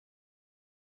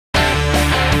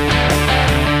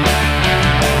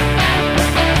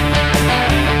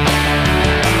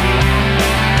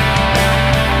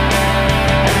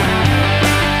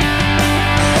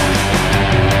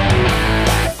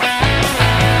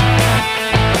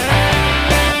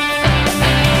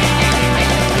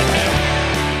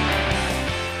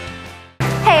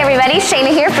everybody,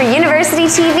 Shayna here for University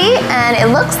TV, and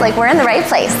it looks like we're in the right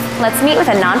place. Let's meet with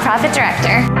a nonprofit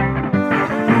director.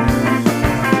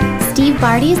 Steve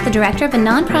Barty is the director of a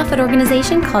nonprofit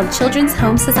organization called Children's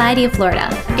Home Society of Florida.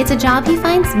 It's a job he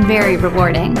finds very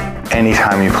rewarding.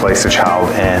 Anytime you place a child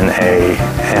in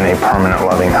a permanent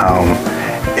loving home,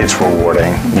 it's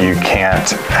rewarding. You can't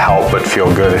help but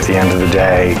feel good at the end of the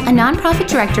day. A nonprofit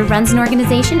director runs an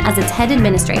organization as its head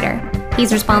administrator.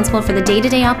 He's responsible for the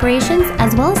day-to-day operations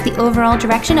as well as the overall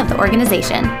direction of the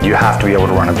organization. You have to be able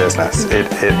to run a business. At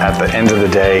the end of the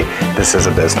day, this is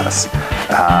a business.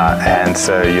 And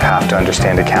so you have to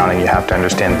understand accounting, you have to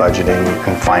understand budgeting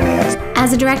and finance.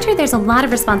 As a director, there's a lot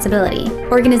of responsibility.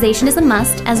 Organization is a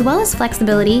must, as well as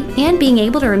flexibility and being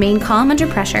able to remain calm under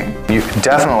pressure. You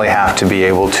definitely have to be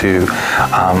able to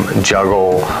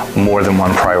juggle more than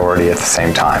one priority at the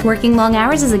same time. Working long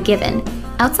hours is a given.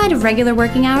 Outside of regular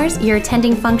working hours, you're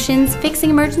attending functions, fixing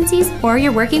emergencies, or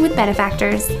you're working with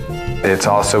benefactors. It's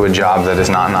also a job that is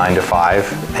not 9 to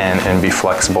 5 and be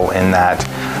flexible in that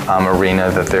arena,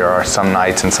 that there are some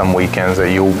nights and some weekends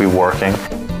that you will be working.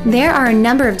 There are a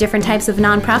number of different types of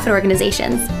nonprofit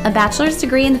organizations. A bachelor's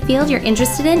degree in the field you're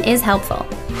interested in is helpful.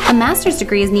 A master's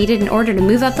degree is needed in order to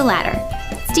move up the ladder.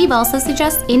 Steve also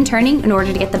suggests interning in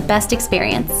order to get the best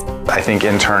experience. I think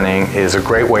interning is a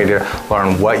great way to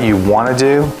learn what you want to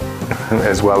do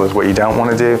as well as what you don't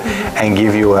want to do and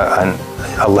give you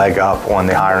a leg up on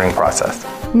the hiring process.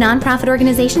 Nonprofit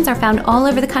organizations are found all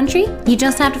over the country. You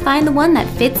just have to find the one that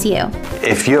fits you.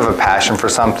 If you have a passion for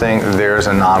something, there's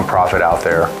a nonprofit out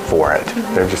there for it.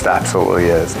 There just absolutely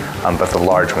is. But the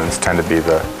large ones tend to be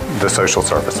the social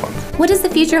service ones. What does the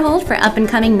future hold for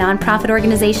up-and-coming nonprofit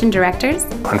organization directors?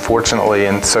 Unfortunately,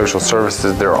 in social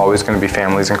services, there are always going to be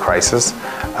families in crisis.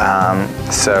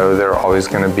 So there are always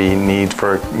going to be need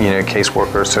for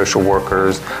caseworkers, social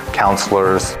workers,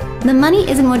 counselors. The money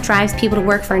isn't what drives people to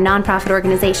work for a nonprofit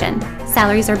organization.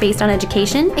 Salaries are based on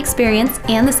education, experience,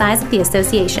 and the size of the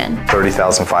association.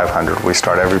 $30,500. We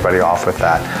start everybody off with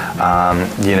that.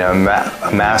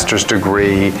 A master's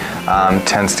degree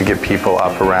tends to get people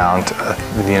up around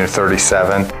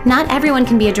 37. Not everyone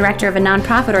can be a director of a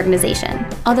nonprofit organization.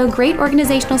 Although great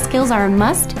organizational skills are a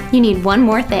must, you need one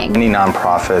more thing. Any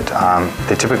nonprofit,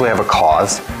 they typically have a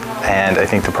cause. And I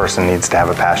think the person needs to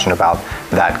have a passion about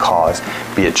that cause,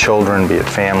 be it children, be it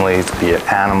families, be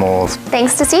it animals.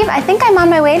 Thanks to Steve, I think I'm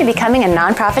on my way to becoming a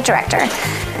nonprofit director.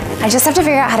 I just have to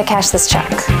figure out how to cash this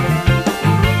check.